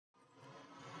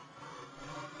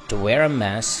To wear a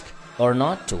mask or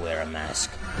not to wear a mask?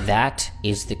 That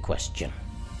is the question.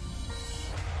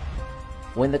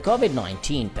 When the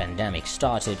COVID-19 pandemic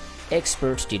started,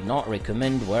 experts did not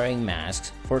recommend wearing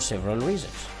masks for several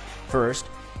reasons. First,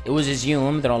 it was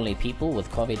assumed that only people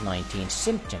with COVID-19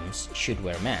 symptoms should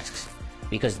wear masks,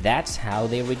 because that's how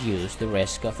they reduce the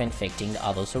risk of infecting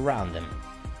others around them.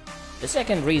 The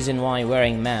second reason why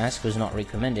wearing masks was not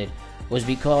recommended was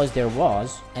because there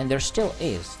was, and there still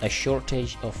is, a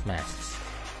shortage of masks,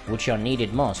 which are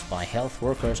needed most by health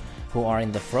workers who are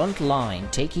in the front line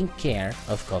taking care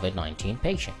of COVID-19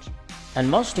 patients.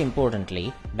 And most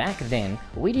importantly, back then,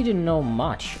 we didn't know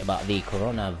much about the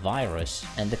coronavirus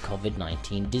and the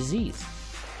COVID-19 disease,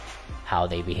 how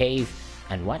they behave,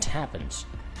 and what happens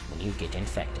when you get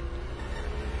infected.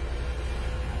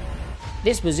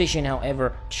 This position,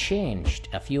 however, changed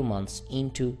a few months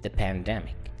into the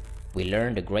pandemic. We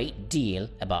learned a great deal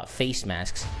about face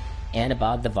masks and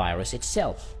about the virus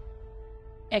itself.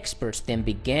 Experts then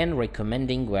began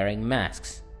recommending wearing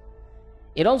masks.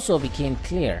 It also became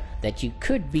clear that you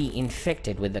could be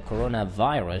infected with the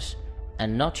coronavirus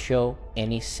and not show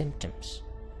any symptoms.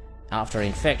 After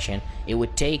infection, it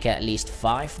would take at least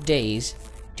 5 days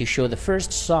to show the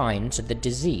first signs of the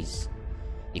disease.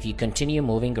 If you continue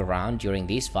moving around during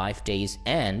these 5 days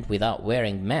and without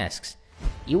wearing masks,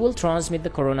 you will transmit the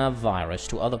coronavirus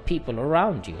to other people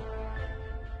around you.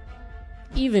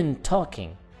 Even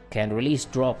talking can release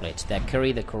droplets that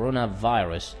carry the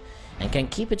coronavirus and can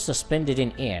keep it suspended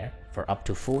in air for up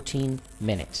to 14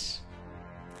 minutes.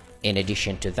 In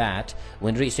addition to that,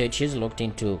 when researchers looked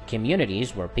into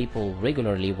communities where people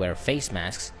regularly wear face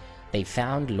masks, they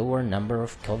found lower number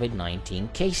of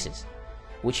COVID-19 cases,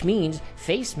 which means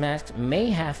face masks may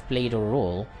have played a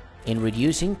role in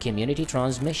reducing community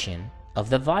transmission of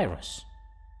the virus.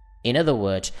 In other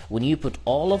words, when you put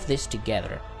all of this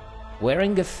together,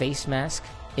 wearing a face mask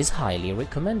is highly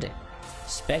recommended,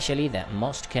 especially that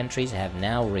most countries have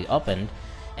now reopened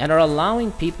and are allowing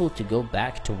people to go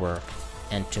back to work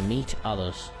and to meet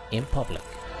others in public.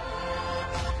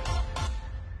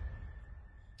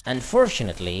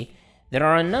 Unfortunately, there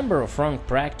are a number of wrong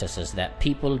practices that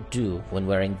people do when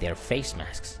wearing their face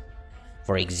masks.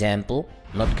 For example,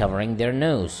 not covering their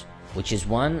nose, which is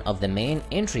one of the main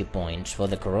entry points for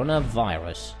the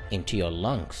coronavirus into your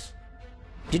lungs.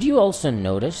 Did you also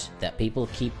notice that people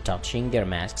keep touching their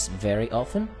masks very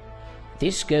often?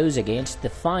 This goes against the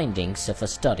findings of a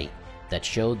study that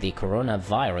showed the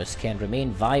coronavirus can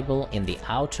remain viable in the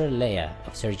outer layer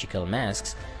of surgical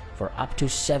masks for up to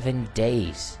 7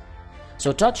 days.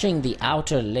 So touching the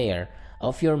outer layer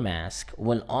of your mask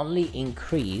will only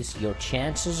increase your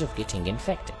chances of getting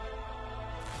infected.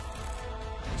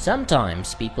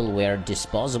 Sometimes people wear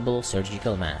disposable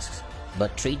surgical masks,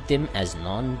 but treat them as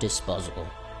non-disposable.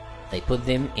 They put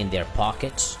them in their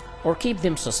pockets or keep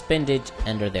them suspended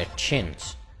under their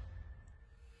chins,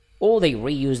 or they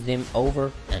reuse them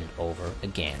over and over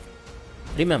again.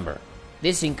 Remember,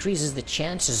 this increases the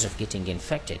chances of getting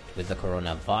infected with the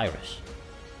coronavirus.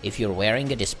 If you're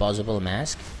wearing a disposable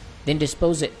mask, then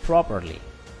dispose it properly.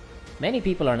 Many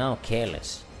people are now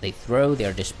careless. They throw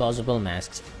their disposable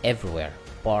masks everywhere: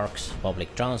 parks,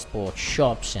 public transport,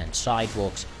 shops, and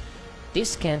sidewalks.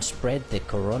 This can spread the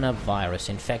coronavirus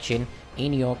infection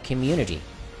in your community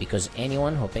because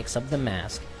anyone who picks up the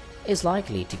mask is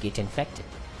likely to get infected.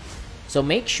 So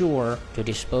make sure to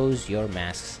dispose your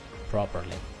masks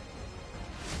properly.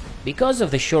 Because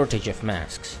of the shortage of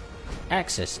masks,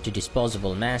 access to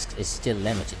disposable masks is still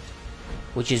limited,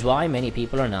 which is why many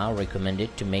people are now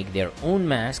recommended to make their own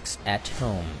masks at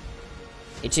home.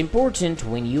 It's important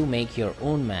when you make your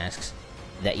own masks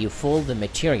that you fold the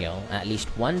material at least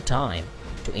one time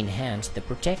to enhance the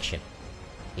protection.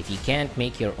 If you can't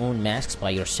make your own masks by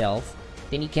yourself,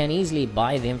 then you can easily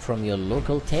buy them from your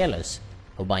local tailors,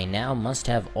 who by now must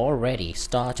have already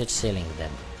started selling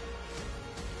them.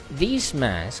 These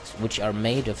masks, which are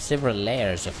made of several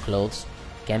layers of clothes,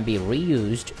 can be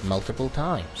reused multiple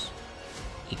times.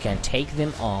 You can take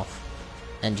them off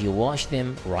and you wash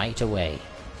them right away.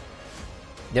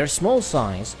 Their small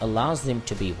size allows them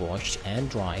to be washed and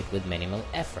dried with minimal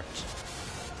effort.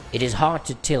 It is hard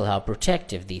to tell how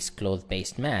protective these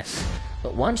cloth-based masks,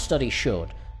 but one study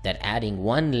showed that adding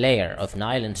one layer of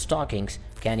nylon stockings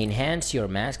can enhance your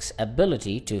mask's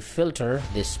ability to filter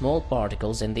the small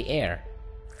particles in the air.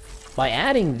 By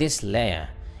adding this layer,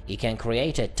 you can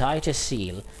create a tighter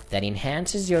seal that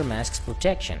enhances your mask's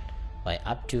protection by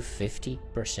up to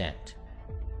 50%.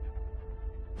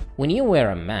 When you wear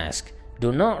a mask,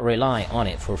 do not rely on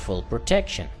it for full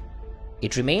protection.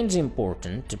 It remains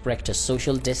important to practice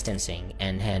social distancing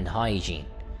and hand hygiene.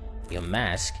 Your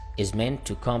mask is meant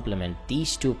to complement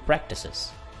these two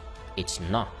practices. It's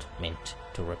not meant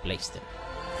to replace them.